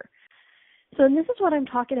easier. So this is what I'm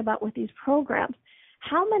talking about with these programs.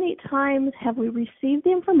 How many times have we received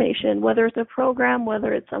the information, whether it's a program,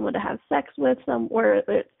 whether it's someone to have sex with, whether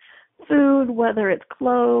it's food, whether it's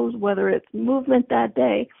clothes, whether it's movement that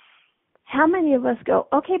day? How many of us go,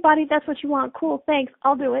 okay, body, that's what you want. Cool, thanks,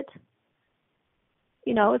 I'll do it.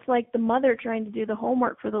 It's like the mother trying to do the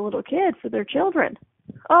homework for the little kid, for their children.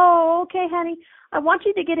 Oh, okay, honey, I want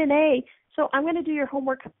you to get an A, so I'm going to do your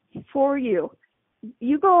homework for you.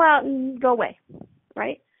 You go out and go away,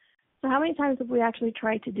 right? So how many times have we actually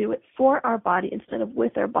tried to do it for our body instead of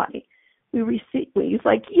with our body? It's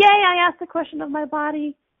like, yay, I asked the question of my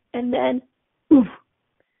body, and then, oof,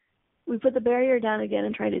 we put the barrier down again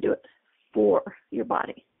and try to do it for your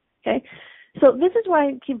body, okay? So this is why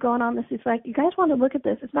I keep going on this. It's like, you guys want to look at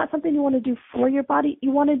this. It's not something you want to do for your body.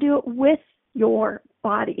 You want to do it with your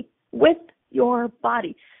body,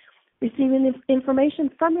 Receiving the information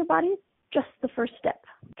from your body, just the first step,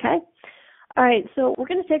 okay? All right, so we're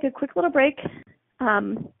going to take a quick little break.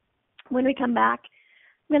 When we come back,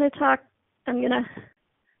 I'm going to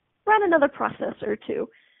run another process or two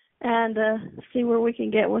and see where we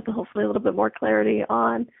can get with hopefully a little bit more clarity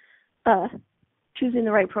on choosing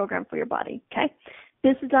the right program for your body, okay?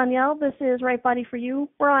 This is Donnielle. This is Right Body for You.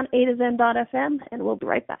 We're on A2Zen.fm, and we'll be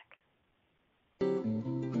right back.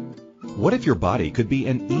 What if your body could be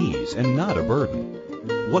an ease and not a burden?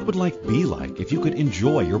 What would life be like if you could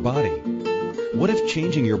enjoy your body? What if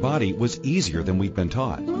changing your body was easier than we've been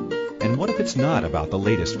taught? And what if it's not about the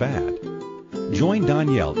latest fad? Join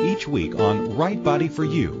Donnielle each week on Right Body for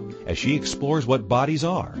You as she explores what bodies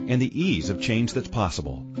are and the ease of change that's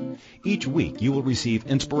possible. Each week you will receive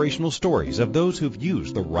inspirational stories of those who've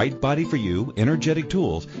used the Right Body for You energetic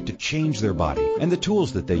tools to change their body and the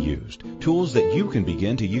tools that they used, tools that you can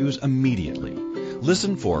begin to use immediately.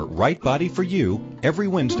 Listen for Right Body for You every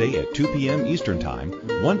Wednesday at 2 p.m. Eastern Time,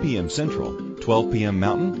 1 p.m. Central, 12 p.m.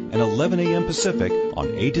 Mountain, and 11 a.m. Pacific on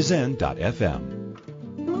A2Zen.fm.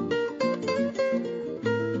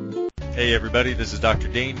 Hey everybody, this is Dr.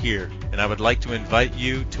 Dane here, and I would like to invite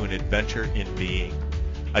you to an adventure in being.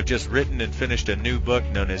 I've just written and finished a new book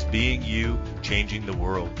known as Being You, Changing the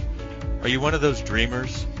World. Are you one of those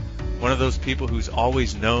dreamers? One of those people who's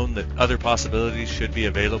always known that other possibilities should be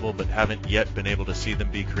available but haven't yet been able to see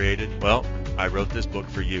them be created? Well, I wrote this book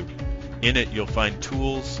for you. In it, you'll find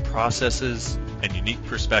tools, processes, and unique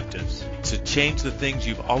perspectives to change the things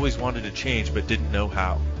you've always wanted to change but didn't know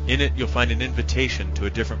how. In it, you'll find an invitation to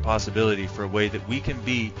a different possibility for a way that we can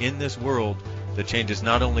be in this world that changes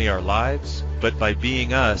not only our lives, but by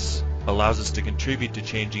being us, allows us to contribute to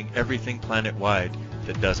changing everything planet-wide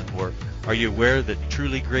that doesn't work. Are you aware that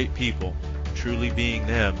truly great people, truly being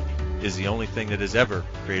them, is the only thing that has ever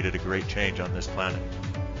created a great change on this planet?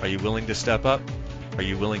 Are you willing to step up? Are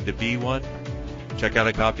you willing to be one? Check out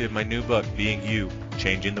a copy of my new book, Being You,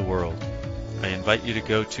 Changing the World. I invite you to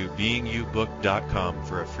go to beingyoubook.com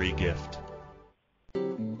for a free gift.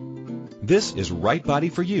 This is Right Body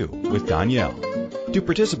for You with Donnielle. To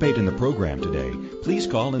participate in the program today, please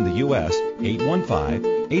call in the U.S.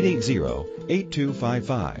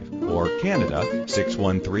 815-880-8255 or Canada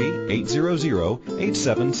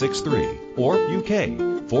 613-800-8763 or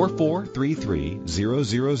UK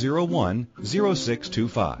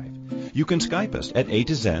 4433-0001-0625. You can Skype us at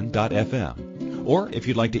A2Zen.fm. Or if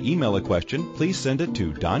you'd like to email a question, please send it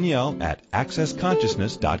to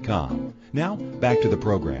Donnielle@accessconsciousness.com. Now, back to the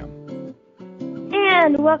program.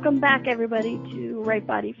 And welcome back, everybody, to Right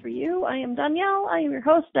Body for You. I am Donnielle. I am your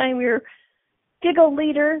host. I am your giggle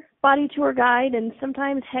leader, body tour guide, and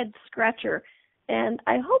sometimes head scratcher. And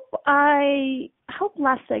I hope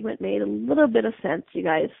last segment made a little bit of sense, you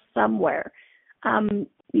guys, somewhere.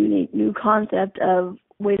 Unique new concept of,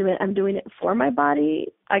 wait a minute, I'm doing it for my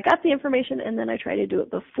body. I got the information, and then I try to do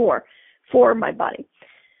it for my body.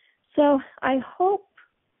 So I hope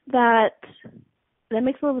that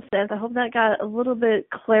makes a little sense. I hope that got a little bit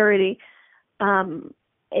clarity in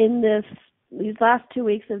these last 2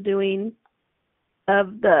 weeks of the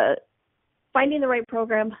finding the right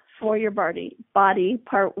program for your body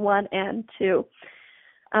part 1 and 2.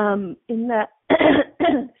 In that,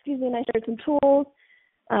 excuse me, and I shared some tools,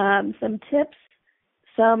 some tips,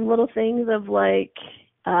 some little things of like,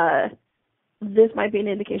 this might be an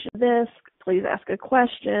indication of this, please ask a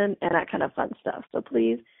question, and that kind of fun stuff. So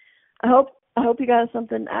please, I hope you got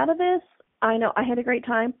something out of this. I know I had a great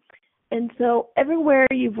time. And so everywhere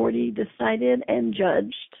you've already decided and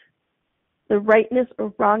judged the rightness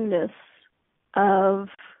or wrongness of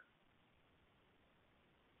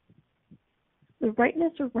your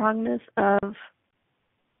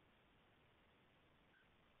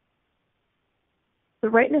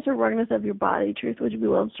body, truth, would you be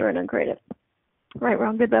willing to store and uncreate it? Right,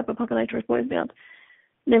 wrong, good, bad, but pumpkin, night, choice, boys, beyond.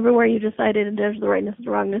 And everywhere you decided and judged the rightness and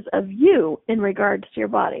wrongness of you in regards to your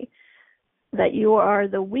body, that you are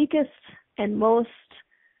the weakest and most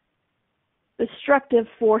destructive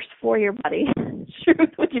force for your body.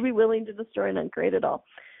 Truth, would you be willing to destroy and uncreate it all?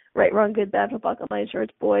 Right, wrong, good, bad, buckle, night,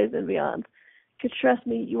 shorts, boys, and beyond. Because trust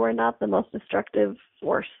me, you are not the most destructive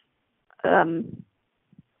force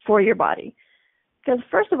for your body. Because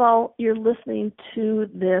first of all, you're listening to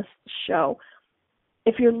this show.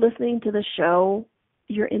 If you're listening to the show,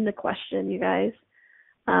 you're in the question, you guys.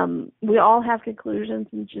 We all have conclusions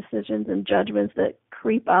and decisions and judgments that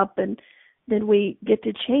creep up, and then we get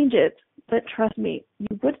to change it. But trust me,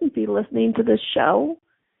 you wouldn't be listening to this show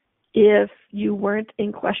if you weren't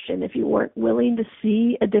in question, if you weren't willing to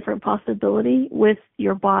see a different possibility with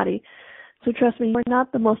your body. So trust me, you're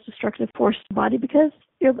not the most destructive force to the body because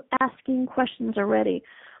you're asking questions already.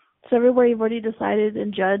 So everywhere you've already decided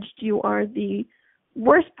and judged you are the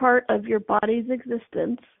worst part of your body's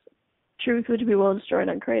existence, truth, which we will destroy and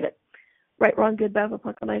uncreate it. Right, wrong, good, bad,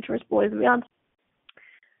 punk, nine choice, boys, and beyond.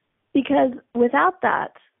 Because without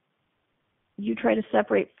that, you try to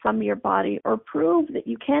separate from your body or prove that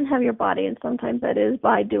you can have your body, and sometimes that is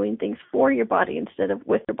by doing things for your body instead of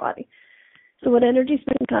with your body. So what energy,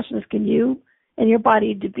 space, and consciousness can you and your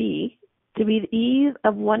body be the ease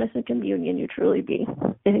of oneness and communion you truly be?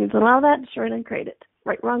 Anything to allow that, destroy and uncreate it.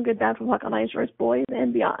 Right, wrong, good, bad, punk, nine choice, boys,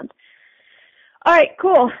 and beyond. All right,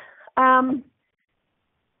 cool.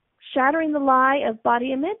 Shattering the Lie of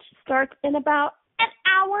Body Image starts in about an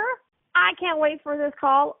hour. I can't wait for this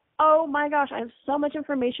call. Oh my gosh, I have so much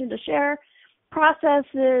information to share,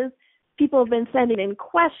 processes. People have been sending in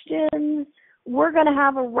questions. We're going to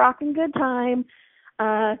have a rocking good time.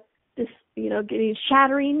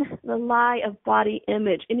 Shattering the lie of body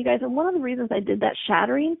image. And you guys, and one of the reasons I did that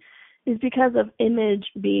shattering is because of image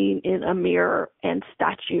being in a mirror and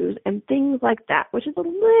statues and things like that, which is a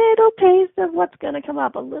little taste of what's going to come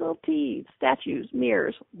up, a little tease, statues,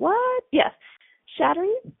 mirrors. What? Yes.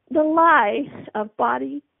 Shattering the lie of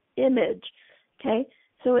body image. Okay,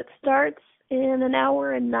 so it starts in an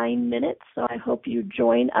hour and 9 minutes, so I hope you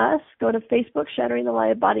join us. Go to Facebook, Shattering the Lie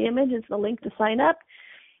of Body Image. It's the link to sign up.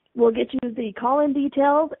 We'll get you the call-in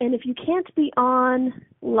details, and if you can't be on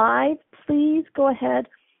live, please go ahead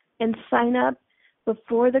and sign up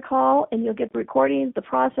before the call, and you'll get the recordings, the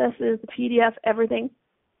processes, the PDF, everything.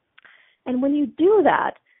 And when you do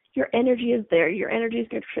that, your energy is there. Your energy is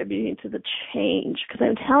contributing to the change, because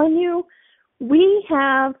I'm telling you, we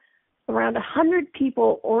have around 100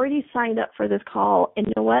 people already signed up for this call. And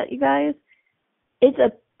you know what, you guys? It's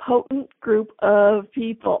a potent group of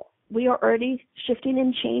people. We are already shifting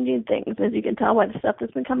and changing things, as you can tell by the stuff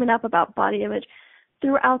that's been coming up about body image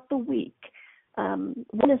throughout the week.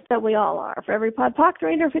 Oneness that we all are. For every PodPoc,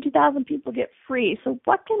 350,000 people get free. So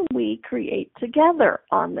what can we create together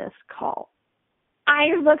on this call? I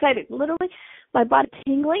am so excited. Literally, my body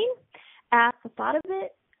tingling at the thought of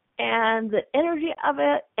it, and the energy of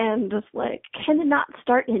it, and just like, can it not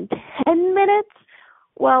start in 10 minutes?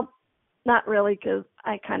 Well, not really, because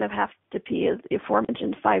I kind of have to pee as the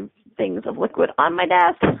aforementioned 5 things of liquid on my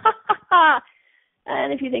desk.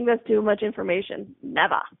 And if you think that's too much information,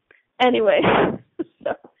 never. Anyway,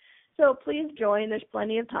 so please join. There's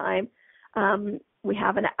plenty of time. We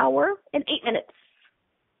have an hour and 8 minutes,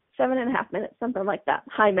 7.5 minutes, something like that.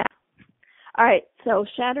 Hi, Matt. All right, so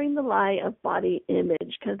shattering the lie of body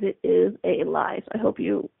image, because it is a lie. So I hope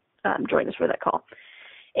you join us for that call.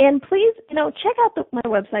 And please, check out my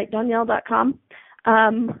website, Donnielle.com,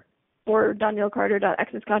 or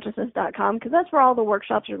DonnielleCarter.accessconsciousness.com, because that's where all the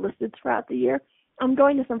workshops are listed throughout the year. I'm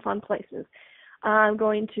going to some fun places. I'm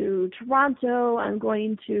going to Toronto. I'm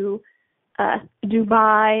going to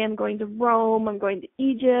Dubai. I'm going to Rome. I'm going to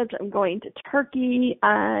Egypt. I'm going to Turkey.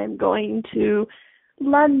 I'm going to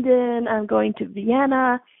London. I'm going to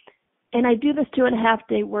Vienna. And I do this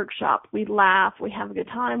 2.5-day workshop. We laugh. We have a good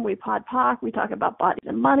time. We PodPoc. We talk about bodies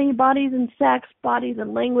and money, bodies and sex, bodies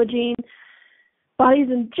and languaging, bodies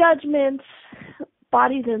and judgments,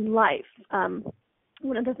 bodies and life.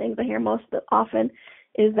 One of the things I hear most often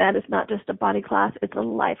is that it's not just a body class, it's a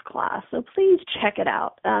life class. So please check it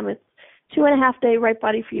out. It's 2.5-day Right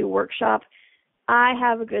Body For You workshop. I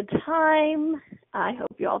have a good time. I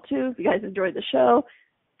hope you all too, if you guys enjoyed the show.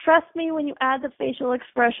 Trust me, when you add the facial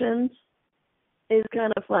expressions, it's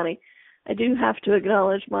kind of funny. I do have to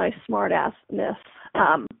acknowledge my smart-assness.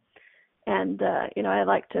 I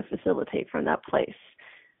like to facilitate from that place.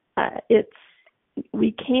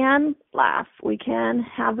 We can laugh. We can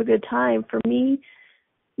have a good time. For me,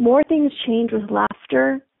 more things change with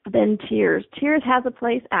laughter than tears. Tears has a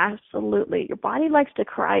place, absolutely. Your body likes to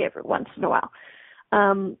cry every once in a while.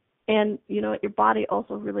 And your body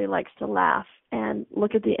also really likes to laugh. And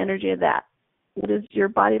look at the energy of that. What is your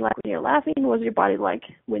body like when you're laughing? What is your body like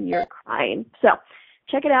when you're crying? So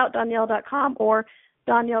check it out, Donnielle.com or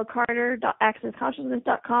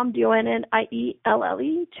DonnielleCarter.accessconsciousness.com,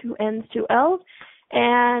 DONNIELLE, 2 N's, 2 L's.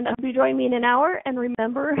 And I hope you join me in an hour. And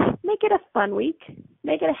remember, make it a fun week.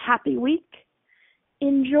 Make it a happy week.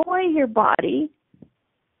 Enjoy your body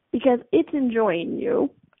because it's enjoying you.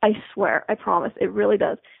 I swear, I promise, it really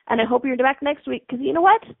does. And I hope you're back next week because you know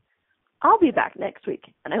what? I'll be back next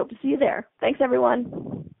week, and I hope to see you there. Thanks, everyone.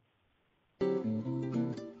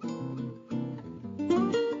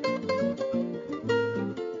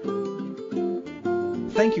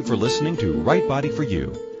 Thank you for listening to Right Body For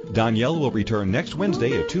You. Donnielle will return next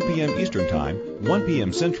Wednesday at 2 p.m. Eastern Time, 1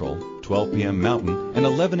 p.m. Central, 12 p.m. Mountain, and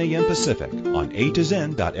 11 a.m. Pacific on A to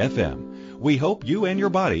Zen.fm. We hope you and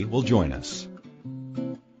your body will join us.